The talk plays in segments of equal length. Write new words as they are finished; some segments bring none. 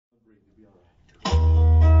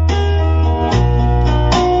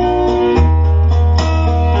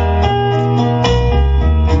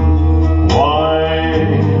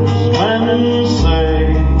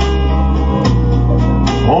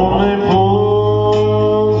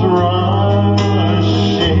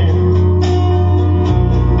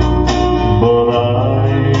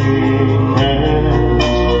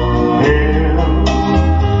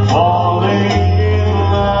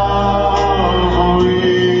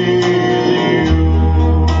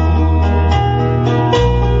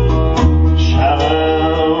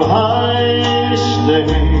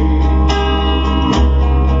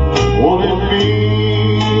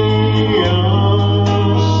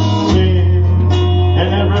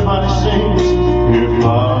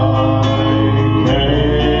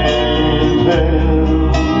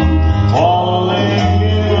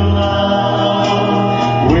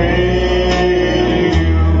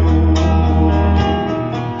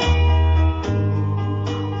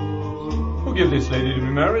this lady to be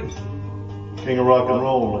married? King of rock and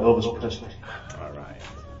roll, Elvis Presley. All right.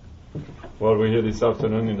 Well, we're here this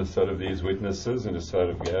afternoon in the sight of these witnesses, in the sight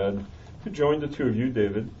of God, to join the two of you,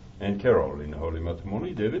 David and Carole, in holy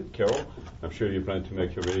matrimony. David, Carole, I'm sure you plan to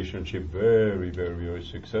make your relationship very, very, very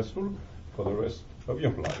successful for the rest of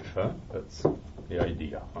your life, huh? That's the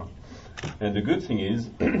idea, huh? And the good thing is,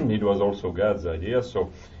 it was also God's idea,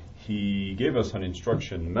 so he gave us an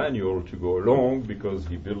instruction manual to go along because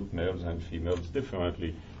he built males and females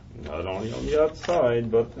differently, not only on the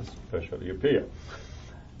outside, but especially up here.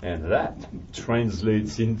 And that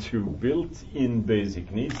translates into built-in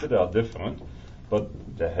basic needs that are different, but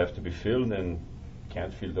they have to be filled, and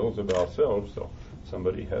can't fill those of ourselves, so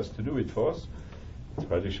somebody has to do it for us.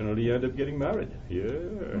 Traditionally, you end up getting married. Yeah.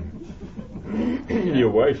 Your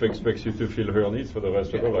wife expects you to fill her needs for the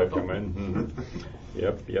rest of her life, you man.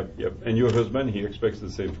 Yep. And your husband, he expects the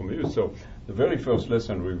same from you. So the very first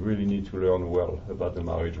lesson we really need to learn well about the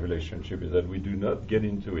marriage relationship is that we do not get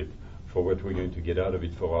into it for what we're going to get out of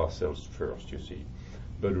it for ourselves first, you see,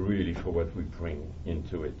 but really for what we bring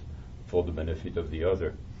into it for the benefit of the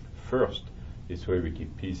other first. This way we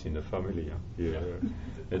keep peace in the family. Huh? Yeah.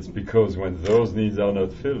 It's because when those needs are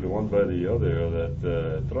not filled one by the other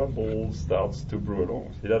that trouble starts to brew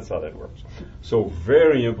along. See, that's how that works. So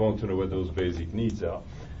very important to know what those basic needs are.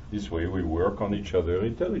 This way we work on each other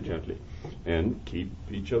intelligently and keep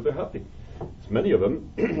each other happy. Many of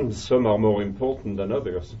them, some are more important than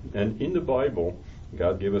others. And in the Bible,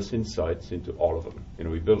 God gave us insights into all of them.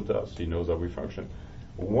 He built us. He knows how we function.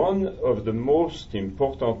 One of the most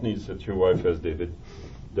important needs that your wife has, David,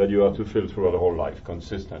 that you are to fill throughout her whole life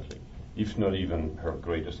consistently, if not even her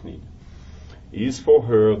greatest need, is for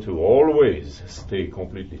her to always stay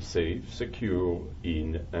completely safe, secure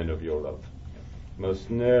in and of your love. Must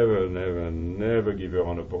never, never, never give her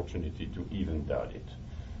an opportunity to even doubt it.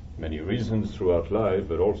 Many reasons throughout life,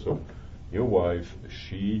 but also your wife,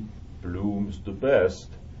 she blooms the best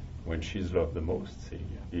when she's loved the most, see?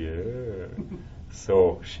 Yeah.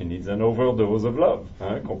 So she needs an overdose of love,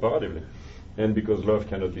 comparatively. And because love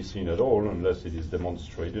cannot be seen at all unless it is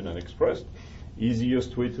demonstrated and expressed,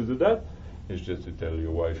 easiest way to do that is just to tell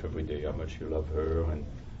your wife every day how much you love her and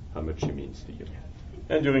how much she means to you.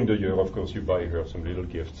 And during the year, of course, you buy her some little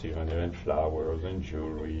gifts here and there, and flowers and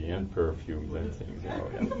jewelry and perfumes and things,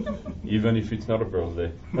 even if it's not a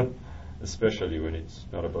birthday. Especially when it's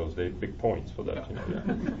not a birthday, big points for that.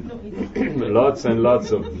 Lots and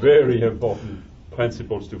lots of very important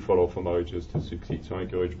principles to follow for marriages to succeed. So I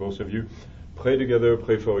encourage both of you, pray together,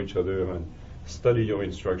 pray for each other, and study your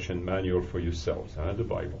instruction manual for yourselves, the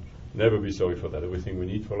Bible. Never be sorry for that. Everything we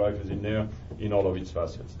need for life is in there, in all of its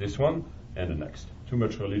facets. This one and the next. Too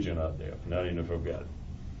much religion out there, not enough of God.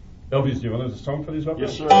 Elvis, do you want a song for this one?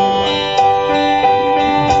 Yes, sir.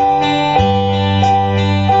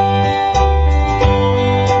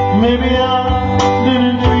 Maybe I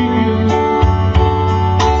didn't treat you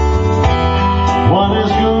quite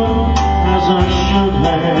as good as I should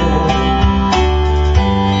have.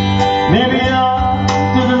 Maybe I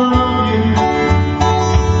didn't love you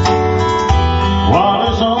quite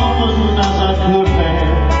as often as I could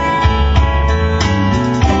have.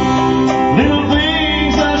 Little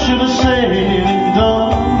things I should have said and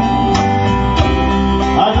done,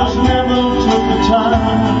 I just never took the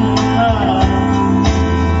time.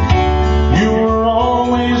 You were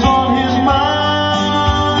always on his mind.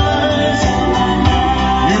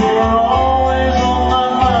 You were always on my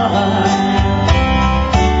mind.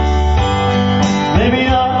 Maybe I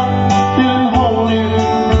didn't hold you.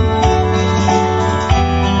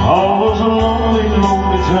 Oh, it was a lonely,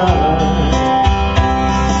 lonely time.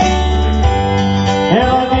 And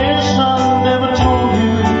I guess I never told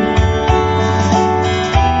you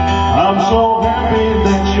I'm so happy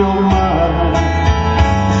that you're mine.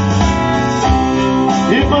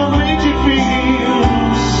 If I made you feel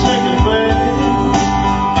second best,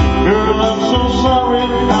 girl, I'm so sorry I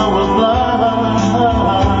was blind.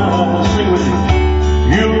 Sing with me.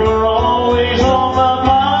 You were always on my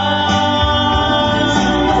mind.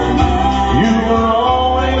 You were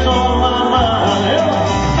always on my mind.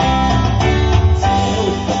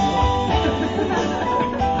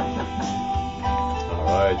 All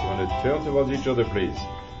right, you want to turn towards each other, please.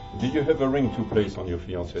 Do you have a ring to place on your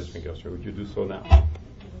fiancé's finger, sir? Would you do so now?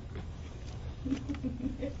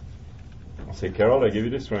 I'll say, Carole, I give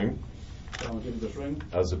you this ring I'll give you this ring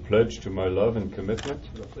as a pledge to my love and commitment.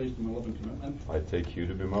 as a pledge to my love and commitment. I take you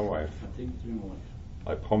to be my wife. I take you to be my wife.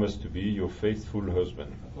 I promise to be your faithful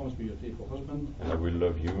husband, I promise to be your faithful husband. and I will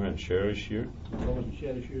love you and cherish you, I promise to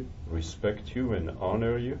cherish you, respect you and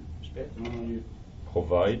honor you, respect and honor you,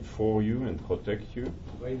 provide for you and protect you,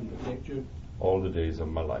 provide and protect you all the days of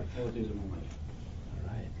my life. all the days of my life.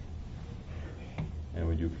 All right. And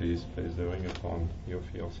would you please place the ring upon your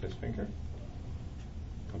fiancé's finger?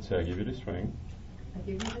 And say, I give you this ring I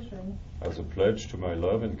give you this ring as a pledge to my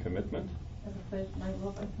love and commitment. as a pledge of my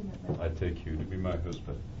love and commitment. I take you to be my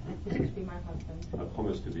husband. I take you to be my husband. I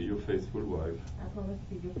promise to be your faithful wife. I promise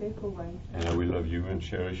to be your faithful wife. And I will love you and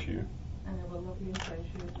cherish you, And I will love you and cherish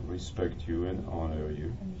you. respect you and honor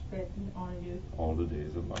you And respect and honor you all the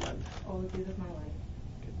days of my life. all the days of my life.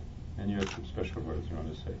 And you have some special words you want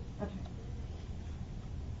to say. Okay.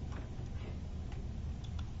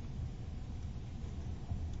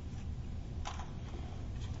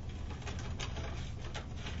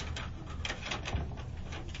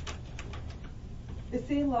 They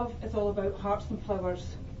say love is all about hearts and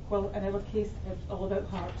flowers. Well, in our case, it's all about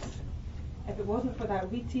hearts. If it wasn't for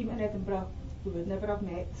that wee team in Edinburgh, we would never have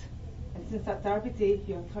met. And since that Derby day,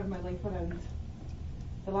 you have turned my life around.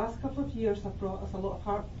 The last couple of years have brought us a lot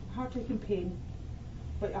of heartache and pain,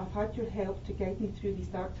 but I've had your help to guide me through these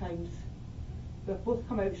dark times. We have both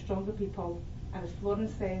come out stronger people, and as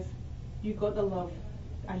Florence says, you got the love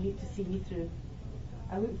I need to see me through.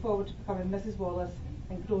 I look forward to becoming Mrs. Wallace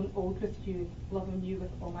and growing old with you, loving you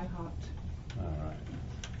with all my heart. All right.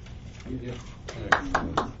 Thank you.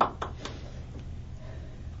 Excellent.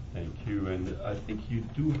 Thank you. And I think you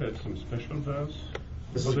do have some special vows.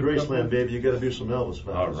 This for is the Graceland, couple? baby. You got to do some Elvis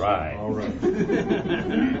vows. All right. All right.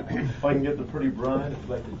 If I can get the pretty bride, I'd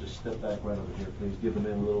like to just step back right over here, please. Give the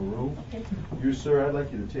man a little room. Okay. You, sir, I'd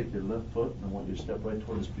like you to take your left foot, and I want you to step right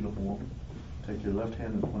toward this beautiful woman. Take your left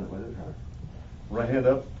hand and point it right at her. Right hand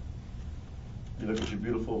up. You look at your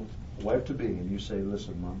beautiful wife-to-be, and you say,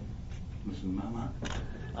 listen, Mom, Listen, Mama,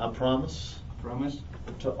 I promise I promise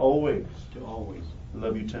to always to always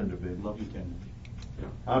love you tender, baby. love you tenderly.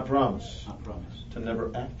 I promise I promise to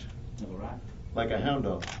never act never act like a hound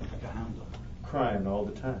dog, like a hound dog, crying all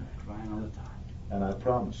the time. crying all the time. And I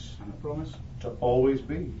promise And I promise to always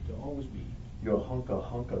be to always be your hunk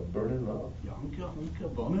of burning love. your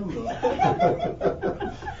hunka bunny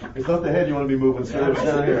love. It's not the head you want to be moving, sir. It's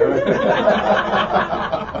down here. Right?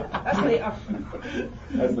 That's later.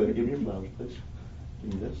 That's later. Give me your flowers, please.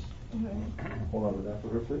 Give me this. Hold on to that for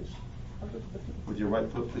her, please. With your right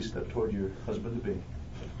foot, please step toward your husband-to-be.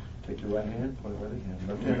 Take your right hand, point it right at him.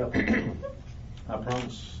 Left hand up. I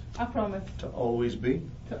promise I promise to always be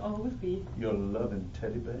to always be your loving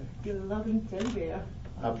teddy bear. your loving teddy bear.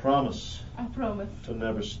 I promise I promise to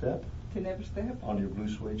never step to never step on your blue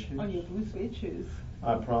suede shoes. on your blue suede shoes.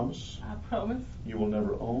 I promise I promise you will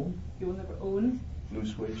never own you will never own blue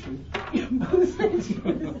suede shoes. your blue suede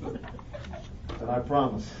shoes. And I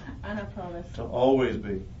promise And I promise to always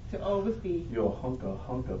be to always be your hunk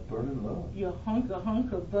of burning love. your hunk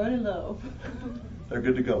of burning love. They're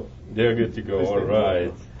good to go. They're good to go. Please All stand.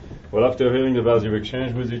 right. Well, after hearing the vows you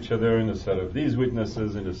exchanged with each other in the sight of these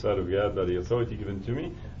witnesses, in the sight of God, by the authority given to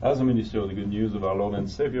me, as a minister of the good news of our Lord and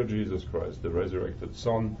Savior Jesus Christ, the resurrected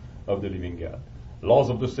Son of the living God. Laws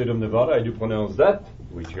of the state of Nevada, I do pronounce that,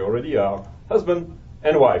 which you already are, husband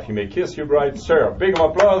and wife. You may kiss your bride, sir. Big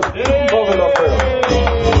applause for the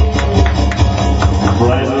doctor.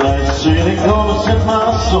 Bright light city, gonna set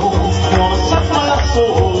my soul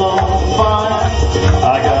on fire.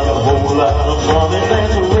 I got a whole lot of money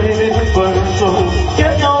that's ready to burn, so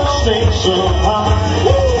get your stakes up high.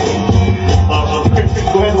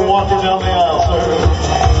 Go ahead and walk her down the aisle, sir.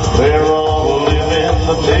 They're all living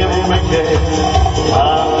the devil may care.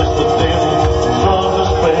 I'm just the devil from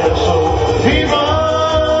despair, so Viva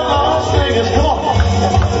Las Vegas, come on.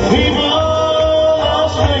 Viva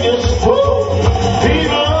Las Vegas, woo.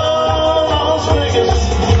 Viva Las Vegas.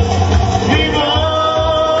 Viva,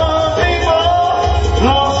 Viva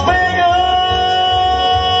Las Vegas.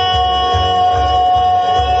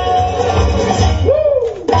 Woo.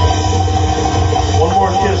 One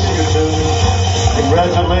more kiss, you two.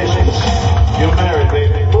 Congratulations. You